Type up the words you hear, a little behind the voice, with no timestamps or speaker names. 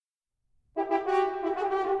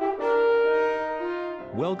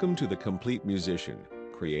Welcome to The Complete Musician,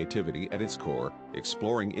 creativity at its core,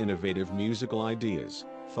 exploring innovative musical ideas,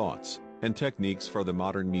 thoughts, and techniques for the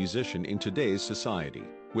modern musician in today's society,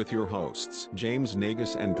 with your hosts James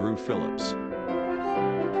Nagus and Drew Phillips.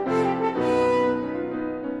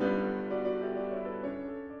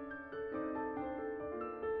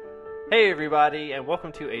 Hey everybody, and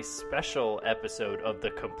welcome to a special episode of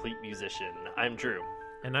The Complete Musician. I'm Drew.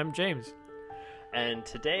 And I'm James. And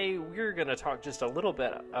today we're going to talk just a little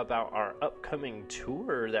bit about our upcoming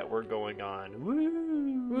tour that we're going on.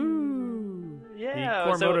 Woo! Yeah. The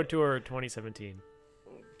Core Moto Tour 2017.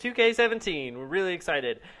 2K17. We're really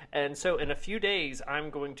excited. And so in a few days, I'm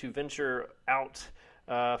going to venture out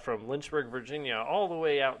from Lynchburg, Virginia, all the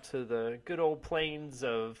way out to the good old plains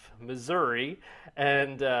of Missouri.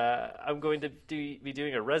 And I'm going to be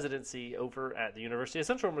doing a residency over at the University of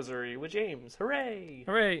Central Missouri with James. Hooray!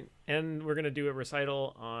 Hooray! And we're going to do a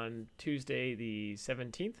recital on Tuesday the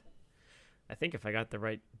 17th. I think if I got the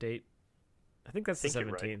right date. I think that's the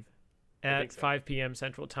 17th. Right. At 5 p.m.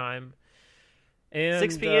 Central Time. And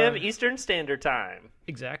 6 p.m. Eastern Standard Time.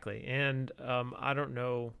 Exactly. And I don't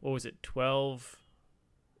know, what was it, 12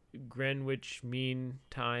 Greenwich Mean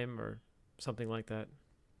Time or something like that?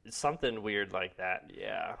 Something weird like that,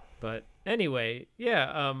 yeah. But anyway,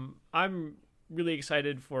 yeah, I'm really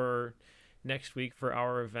excited for next week for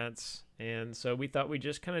our events. And so we thought we'd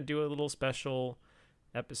just kind of do a little special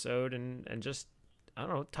episode and just, I don't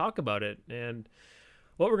know, talk about it and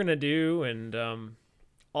what we're going to do and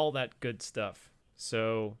all that good stuff.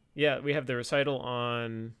 So, yeah, we have the recital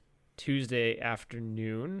on Tuesday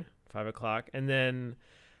afternoon, 5 o'clock. And then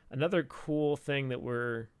another cool thing that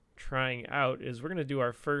we're trying out is we're going to do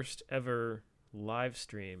our first ever live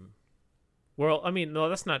stream. Well, I mean, no,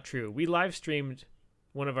 that's not true. We live streamed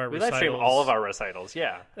one of our recitals. We live stream all of our recitals,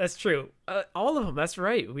 yeah. That's true. All of them, that's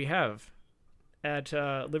right. We have at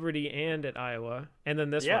Liberty and at Iowa, and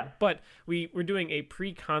then this one. But we're doing a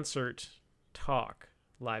pre-concert talk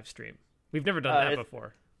live stream. We've never done that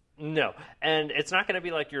before. No, and it's not going to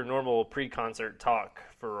be like your normal pre-concert talk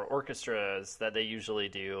for orchestras that they usually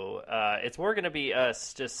do. It's more going to be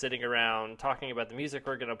us just sitting around talking about the music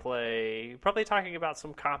we're going to play, probably talking about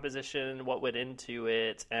some composition, what went into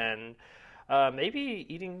it, and maybe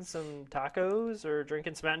eating some tacos or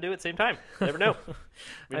drinking some Mountain Dew at the same time. Never know.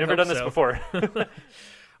 We've never done this before.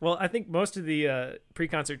 Well, I think most of the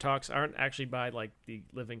pre-concert talks aren't actually by like the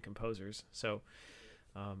living composers, so...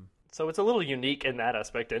 So it's a little unique in that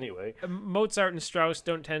aspect anyway. Mozart and Strauss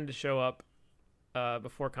don't tend to show up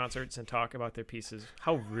before concerts and talk about their pieces.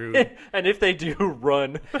 How rude. And if they do,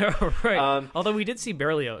 run. Right. Although we did see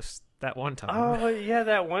Berlioz that one time. Oh, yeah,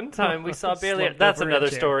 that one time we saw Berlioz. That's another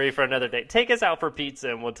story for another day. Take us out for pizza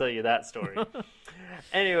and we'll tell you that story.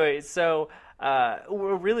 Anyway, so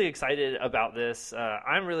we're really excited about this.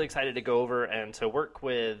 I'm really excited to go over and to work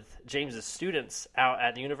with James's students out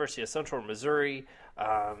at the University of Central Missouri.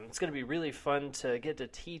 It's going to be really fun to get to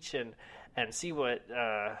teach and see what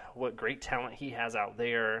great talent he has out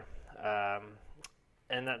there,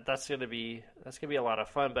 and that's going to be a lot of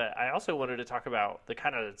fun. But I also wanted to talk about the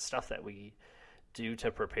kind of stuff that we do to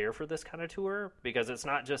prepare for this kind of tour, because it's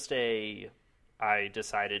not just I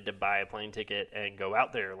decided to buy a plane ticket and go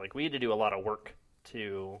out there. Like, we had to do a lot of work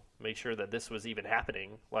to make sure that this was even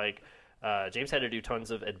happening. Like, James had to do tons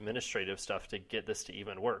of administrative stuff to get this to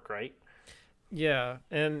even work, right? Yeah,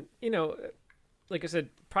 and, like I said,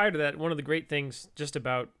 prior to that, one of the great things just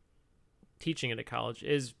about teaching at a college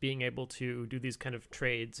is being able to do these kind of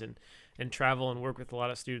trades and travel and work with a lot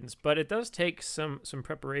of students. But it does take some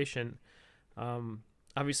preparation.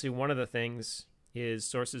 Obviously, one of the things is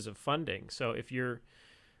sources of funding. So if you're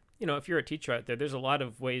a teacher out there, there's a lot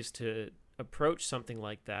of ways to approach something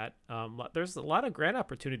like that. There's a lot of grant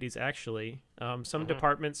opportunities, actually. Some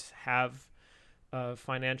departments have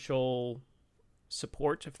financial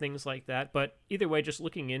support of things like that, but either way, just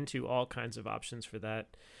looking into all kinds of options for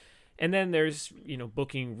that. And then there's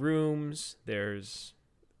booking rooms, there's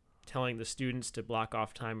telling the students to block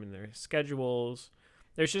off time in their schedules.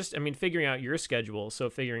 There's just figuring out your schedule, so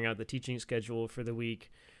figuring out the teaching schedule for the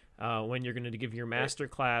week, when you're going to give your master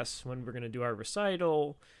class, when we're going to do our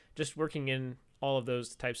recital, just working in all of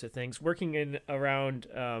those types of things, working in around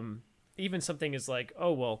even something is like,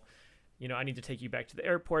 oh well, I need to take you back to the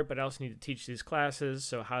airport, but I also need to teach these classes.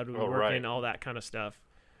 So how do we work in all that kind of stuff?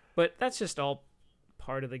 But that's just all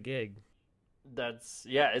part of the gig.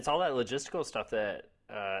 It's all that logistical stuff that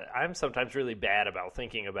I'm sometimes really bad about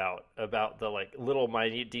thinking about the like little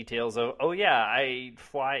minute details of, I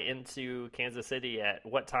fly into Kansas City at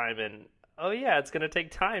what time, and oh yeah, it's going to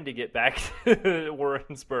take time to get back to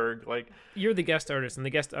Warrensburg. Like, you're the guest artist, and the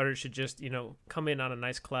guest artist should just, come in on a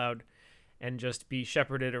nice cloud and just be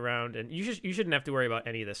shepherded around, and you shouldn't have to worry about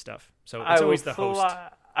any of this stuff. So it's always the host.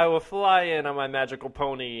 I will fly in on my magical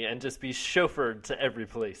pony and just be chauffeured to every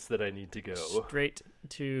place that I need to go. Straight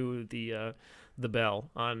to the Bell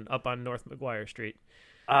up on North McGuire Street.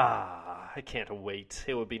 I can't wait.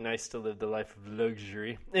 It would be nice to live the life of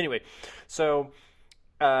luxury. Anyway, so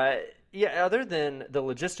other than the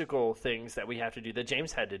logistical things that we have to do, that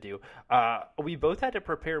James had to do, we both had to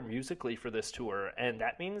prepare musically for this tour, and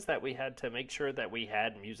that means that we had to make sure that we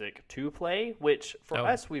had music to play, which for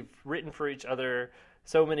us, we've written for each other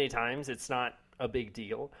so many times, it's not a big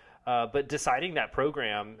deal. But deciding that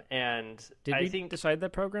program, and did we decide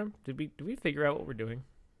that program? Did we figure out what we're doing?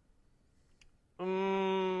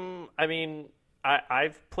 I mean,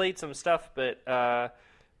 I've played some stuff, but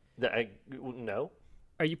no.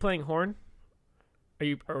 Are you playing horn?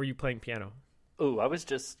 Are you playing piano? Oh, I was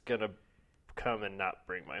just gonna come and not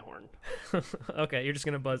bring my horn. Okay, you're just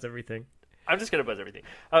gonna buzz everything. I'm just gonna buzz everything.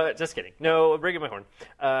 Just kidding. No, bringing my horn.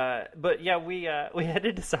 But yeah, we had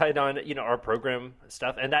to decide on our program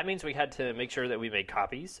stuff, and that means we had to make sure that we made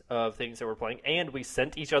copies of things that we're playing, and we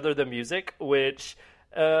sent each other the music, which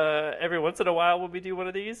every once in a while when we do one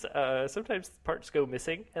of these, sometimes parts go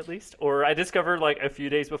missing at least, or I discover like a few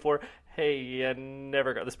days before, hey, I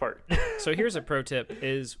never got this part. So here's a pro tip: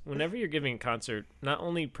 is whenever you're giving a concert, not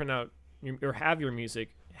only print out or have your music,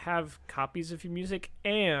 have copies of your music,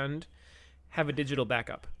 and have a digital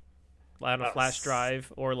backup on a flash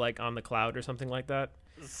drive or like on the cloud or something like that.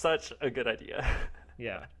 Such a good idea.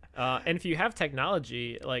 Yeah. And if you have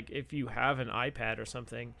technology, like if you have an iPad or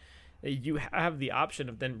something, you have the option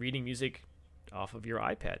of then reading music off of your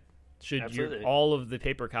iPad. Should all of the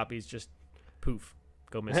paper copies just poof,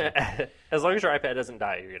 go missing. As long as your iPad doesn't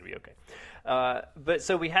die, you're going to be okay. But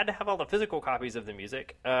so we had to have all the physical copies of the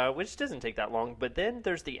music, which doesn't take that long. But then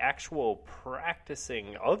there's the actual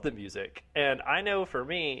practicing of the music. And I know for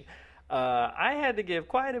me, I had to give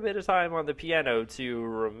quite a bit of time on the piano to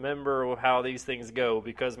remember how these things go,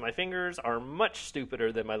 because my fingers are much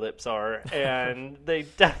stupider than my lips are, and they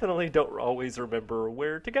definitely don't always remember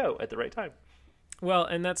where to go at the right time. Well,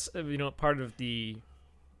 and that's part of the,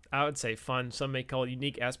 I would say, fun, some may call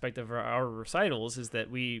unique aspect of our recitals, is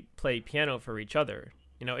that we play piano for each other.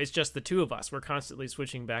 It's just the two of us. We're constantly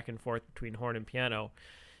switching back and forth between horn and piano.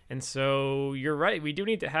 And so you're right, we do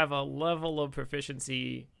need to have a level of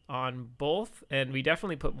proficiency on both, and we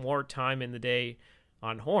definitely put more time in the day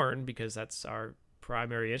on horn because that's our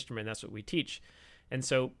primary instrument, that's what we teach. And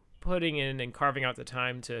so putting in and carving out the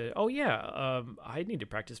time to, I need to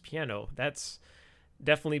practice piano, that's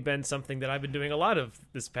definitely been something that I've been doing a lot of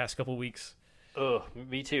this past couple weeks. Oh,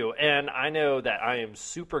 me too. And I know that I am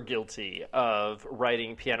super guilty of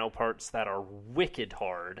writing piano parts that are wicked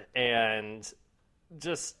hard and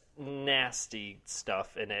just nasty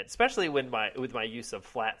stuff in it, especially with my use of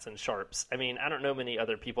flats and sharps. I mean, I don't know many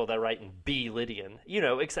other people that write in B Lydian,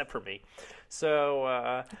 except for me.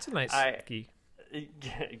 So it's a nice key.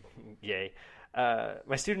 Yay.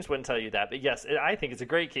 My students wouldn't tell you that, but yes, I think it's a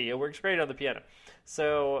great key. It works great on the piano.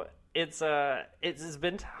 So it's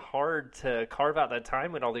been hard to carve out that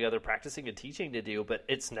time with all the other practicing and teaching to do, but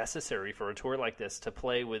it's necessary for a tour like this to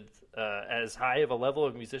play with as high of a level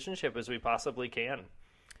of musicianship as we possibly can.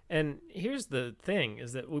 And here's the thing,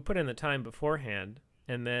 is that we put in the time beforehand,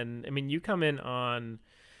 and then, you come in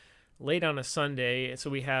late on a Sunday, so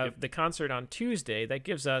we have the concert on Tuesday. That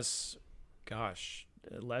gives us,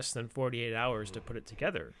 less than 48 hours to put it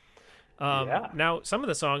together. Now, some of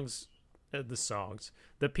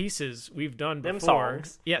the pieces we've done before. Them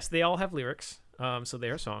songs. Yes, they all have lyrics, so they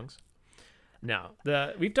are songs. Now,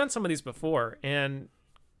 we've done some of these before, and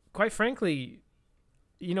quite frankly,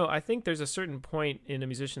 I think there's a certain point in a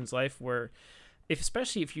musician's life where,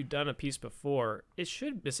 especially if you've done a piece before, it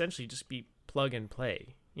should essentially just be plug and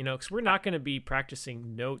play, because we're not going to be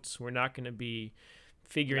practicing notes. We're not going to be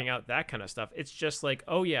figuring out that kind of stuff. It's just like,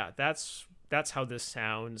 oh yeah, that's how this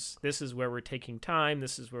sounds. This is where we're taking time.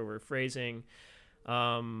 This is where we're phrasing.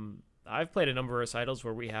 I've played a number of recitals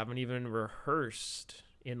where we haven't even rehearsed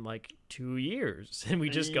in like 2 years, and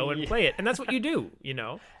we just go and play it. And that's what you do,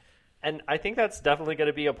 And I think that's definitely going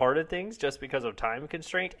to be a part of things, just because of time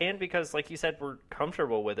constraint and because, like you said, we're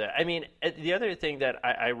comfortable with it. I mean, the other thing that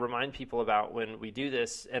I remind people about when we do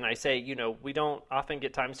this, and I say, we don't often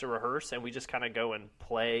get times to rehearse, and we just kind of go and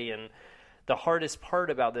play. And the hardest part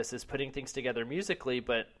about this is putting things together musically.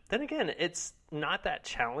 But then again, it's not that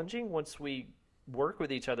challenging once we work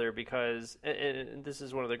with each other, because and this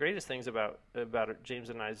is one of the greatest things about James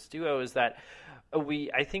and I's duo, is that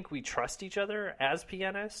I think we trust each other as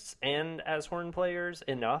pianists and as horn players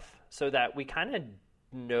enough so that we kind of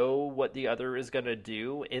know what the other is going to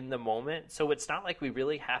do in the moment. So it's not like we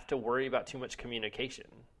really have to worry about too much communication,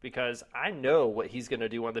 because I know what he's going to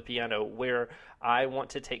do on the piano, where I want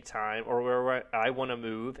to take time or where I want to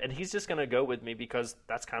move, and he's just going to go with me because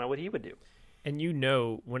that's kind of what he would do. And you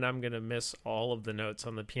know when I'm going to miss all of the notes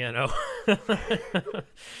on the piano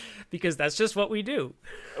because that's just what we do.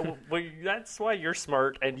 Well, that's why you're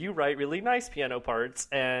smart and you write really nice piano parts,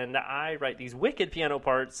 and I write these wicked piano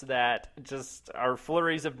parts that just are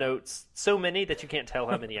flurries of notes, so many that you can't tell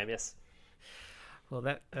how many I miss. Well,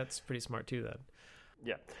 that's pretty smart too then.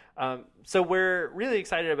 Yeah. So we're really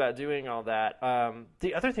excited about doing all that.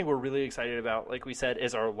 The other thing we're really excited about, like we said,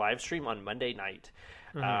 is our live stream on Monday night.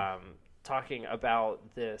 Mm-hmm. Talking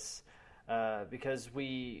about this because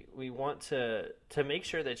we want to make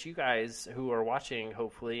sure that you guys who are watching,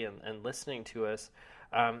 hopefully, and listening to us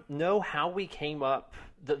know how we came up,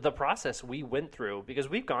 the process we went through, because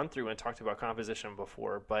we've gone through and talked about composition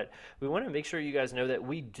before, but we want to make sure you guys know that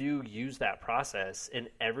we do use that process in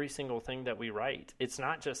every single thing that we write. It's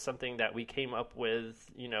not just something that we came up with,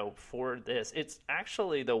 for this. It's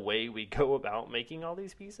actually the way we go about making all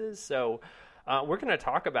these pieces. So we're going to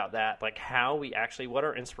talk about that, like how we actually, what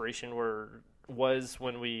our inspiration was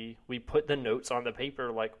when we put the notes on the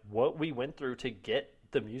paper, like what we went through to get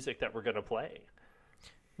the music that we're going to play.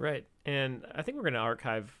 Right. And I think we're going to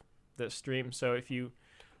archive the stream. So if you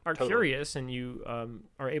are Totally. curious and you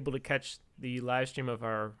are able to catch the live stream of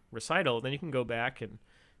our recital, then you can go back and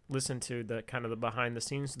listen to the kind of the behind the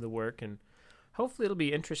scenes of the work, and hopefully it'll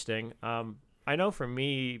be interesting. I know for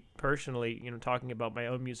me personally, talking about my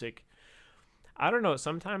own music, I don't know,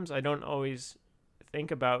 sometimes I don't always think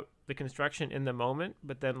about the construction in the moment,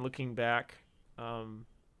 but then looking back,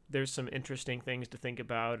 there's some interesting things to think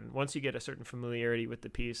about. And once you get a certain familiarity with the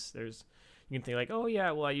piece, you can think like, oh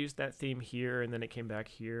yeah, well I used that theme here and then it came back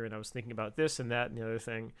here and I was thinking about this and that and the other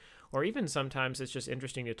thing. Or even sometimes it's just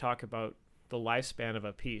interesting to talk about the lifespan of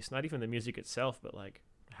a piece, not even the music itself, but like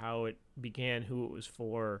how it began, who it was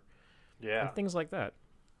for, and things like that.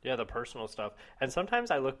 Yeah, the personal stuff. And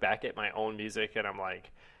sometimes I look back at my own music and I'm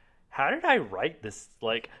like, how did I write this?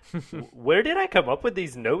 Like, where did I come up with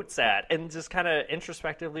these notes at? And just kind of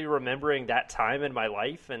introspectively remembering that time in my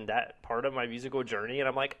life and that part of my musical journey. And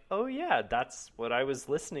I'm like, oh yeah, that's what I was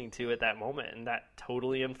listening to at that moment. And that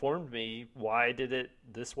totally informed me why I did it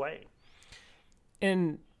this way.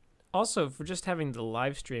 And also for just having the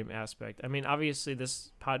live stream aspect. I mean, obviously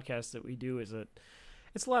this podcast that we do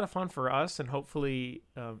it's a lot of fun for us, and hopefully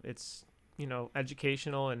it's,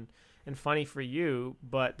 educational and funny for you,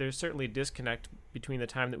 but there's certainly a disconnect between the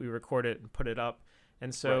time that we record it and put it up.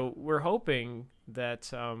 And so Right. We're hoping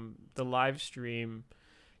that the live stream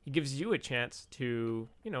gives you a chance to,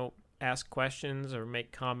 ask questions or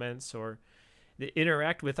make comments or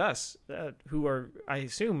interact with us who are, I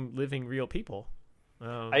assume, living real people.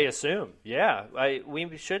 I assume, yeah.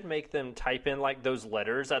 We should make them type in like those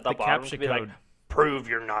letters at the bottom to be code. like, prove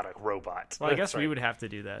you're not a robot. Well, I guess That's we right. would have to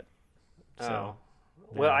do that. So,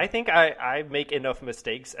 Well, yeah. I think I make enough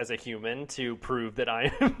mistakes as a human to prove that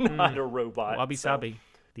I am not a robot. Wabi-sabi,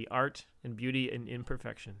 the art and beauty and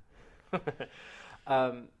imperfection.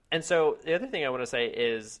 And so the other thing I want to say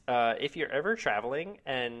is if you're ever traveling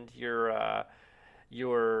and you're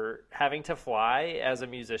having to fly as a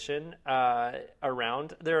musician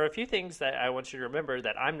around, there are a few things that I want you to remember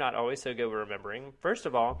that I'm not always so good at remembering. First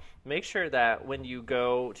of all, make sure that when you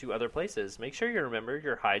go to other places, make sure you remember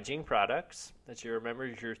your hygiene products, that you remember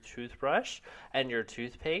your toothbrush and your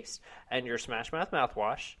toothpaste and your Smash Mouth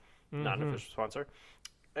mouthwash, not an official sponsor,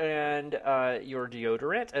 and your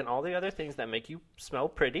deodorant and all the other things that make you smell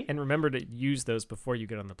pretty. And remember to use those before you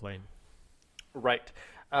get on the plane. Right.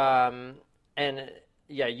 And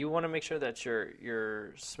yeah, you want to make sure that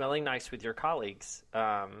you're smelling nice with your colleagues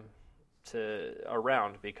around,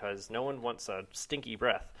 because no one wants a stinky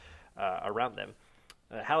breath around them.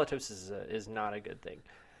 Halitosis is not a good thing.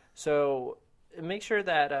 So make sure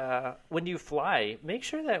that when you fly, make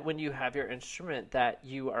sure that when you have your instrument that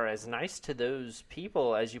you are as nice to those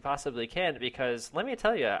people as you possibly can, because let me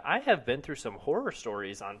tell you, I have been through some horror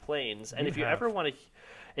stories on planes, and if you ever want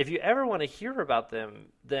to hear about them,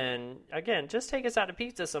 then again, just take us out to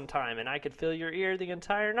pizza sometime, and I could fill your ear the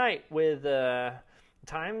entire night with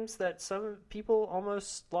times that some people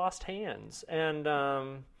almost lost hands. And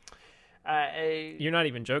You're not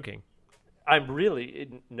even joking. I'm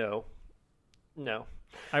really no.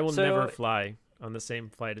 I will So, never fly on the same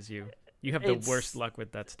flight as you. You have the worst luck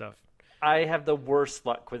with that stuff. I have the worst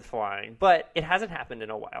luck with flying, but it hasn't happened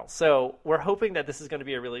in a while. So we're hoping that this is going to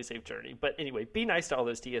be a really safe journey. But anyway, be nice to all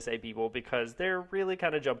those TSA people because they're really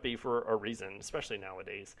kind of jumpy for a reason, especially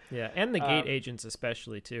nowadays. Yeah, and the gate agents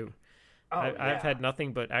especially, too. I've had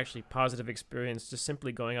nothing but actually positive experience just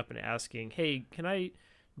simply going up and asking, hey, can I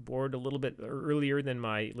board a little bit earlier than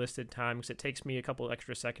my listed time? Because it takes me a couple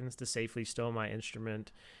extra seconds to safely stow my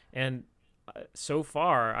instrument. And so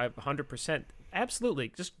far, I've 100%.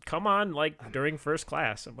 Absolutely. Just come on, like, during first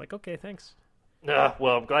class. I'm like, okay, thanks.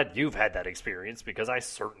 Well, I'm glad you've had that experience because I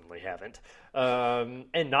certainly haven't.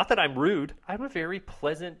 And not that I'm rude. I'm a very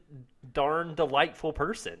pleasant, darn delightful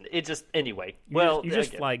person. It just, anyway. You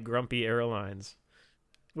just fly Grumpy Airlines,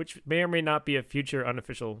 which may or may not be a future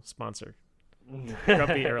unofficial sponsor.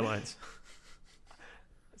 Grumpy Airlines.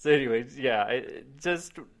 So anyways, yeah,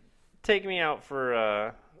 just take me out for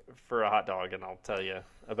a hot dog and I'll tell you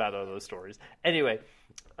about all those stories. Anyway,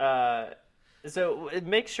 so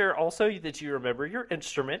make sure also that you remember your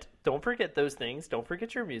instrument. Don't forget those things. Don't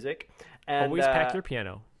forget your music. And always pack your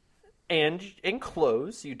piano. And in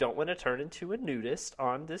clothes. You don't want to turn into a nudist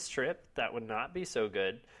on this trip. That would not be so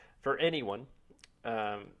good for anyone,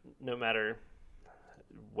 no matter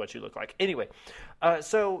what you look like. Anyway,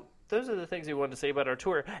 so those are the things we wanted to say about our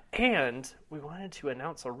tour, and we wanted to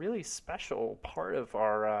announce a really special part of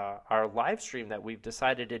our live stream that we've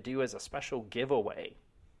decided to do as a special giveaway.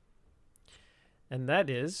 And that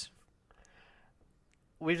is,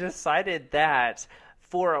 we decided that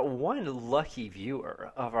for one lucky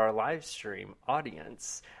viewer of our live stream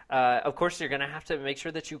audience, of course you're going to have to make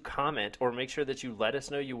sure that you comment or make sure that you let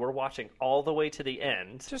us know you were watching all the way to the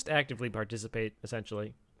end. Just actively participate,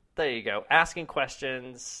 essentially. There you go. Asking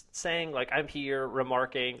questions, saying, like, I'm here,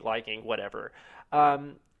 remarking, liking, whatever. We're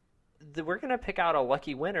going to pick out a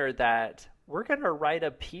lucky winner that we're going to write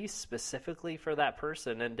a piece specifically for that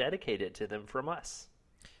person and dedicate it to them from us.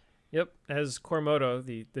 Yep. As Cormodo,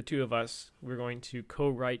 the two of us, we're going to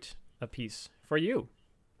co-write a piece for you.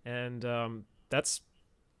 And that's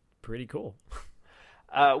pretty cool.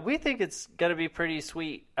 We think it's going to be pretty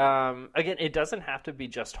sweet. Again, it doesn't have to be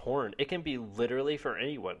just horn. It can be literally for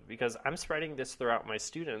anyone because I'm spreading this throughout my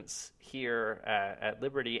students here at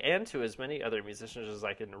Liberty and to as many other musicians as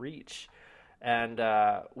I can reach. And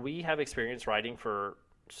we have experience writing for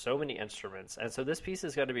so many instruments. And so this piece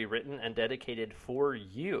is going to be written and dedicated for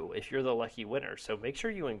you if you're the lucky winner. So make sure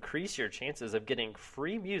you increase your chances of getting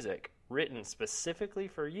free music written specifically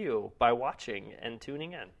for you by watching and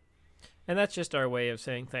tuning in. And that's just our way of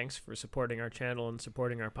saying thanks for supporting our channel and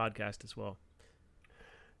supporting our podcast as well.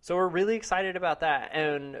 So we're really excited about that,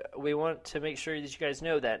 and we want to make sure that you guys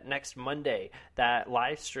know that next Monday, that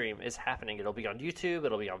live stream is happening. It'll be on YouTube.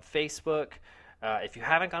 It'll be on Facebook. If you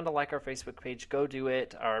haven't gone to like our Facebook page, go do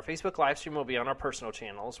it. Our Facebook live stream will be on our personal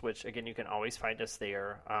channels, which, again, you can always find us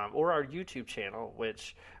there, or our YouTube channel,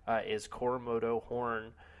 which is Cormodo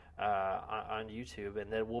Horn on YouTube,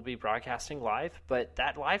 and then we'll be broadcasting live. But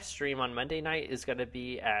that live stream on Monday night is going to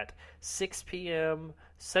be at 6 p.m.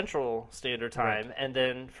 Central Standard Time, right. And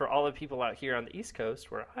then for all the people out here on the East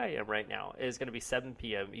Coast, where I am right now, is going to be 7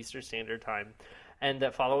 p.m. Eastern Standard Time. And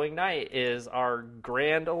that following night is our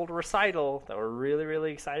grand old recital that we're really,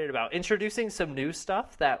 really excited about. Introducing some new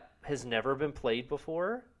stuff that has never been played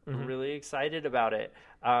before. Mm-hmm. We're really excited about it.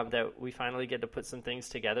 That we finally get to put some things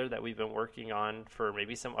together that we've been working on for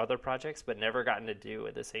maybe some other projects, but never gotten to do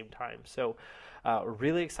at the same time. So we're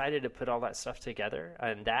really excited to put all that stuff together.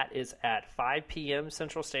 And that is at 5 p.m.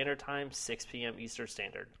 Central Standard Time, 6 p.m. Eastern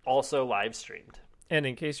Standard. Also live streamed. And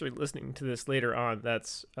in case you're listening to this later on,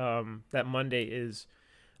 that's that Monday is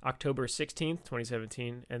October 16th,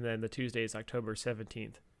 2017, and then the Tuesday is October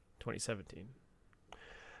 17th, 2017.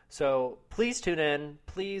 So please tune in.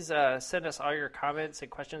 Please send us all your comments and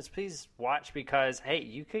questions. Please watch because, hey,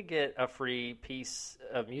 you could get a free piece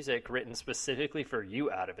of music written specifically for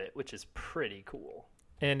you out of it, which is pretty cool.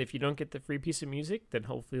 And if you don't get the free piece of music, then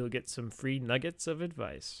hopefully you'll get some free nuggets of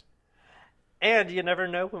advice. And you never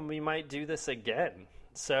know when we might do this again.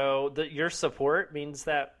 So your support means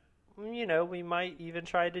that, you know, we might even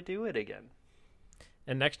try to do it again.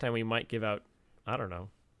 And next time we might give out, I don't know,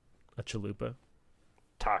 a chalupa.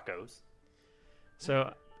 Tacos.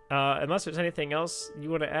 So unless there's anything else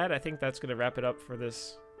you want to add, I think that's going to wrap it up for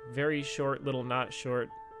this very short, little not short,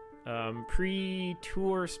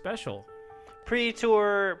 pre-tour special.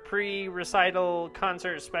 Pre-tour, pre-recital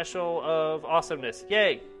concert special of awesomeness.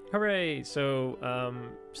 Yay! Hooray! So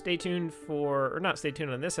stay tuned not stay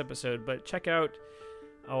tuned on this episode, but check out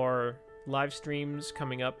our live streams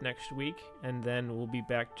coming up next week, and then we'll be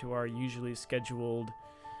back to our usually scheduled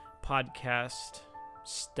podcast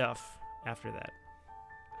stuff after that.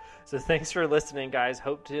 So thanks for listening, guys.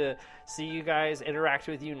 Hope to see you guys, interact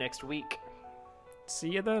with you next week. See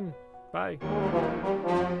you then.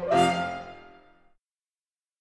 Bye.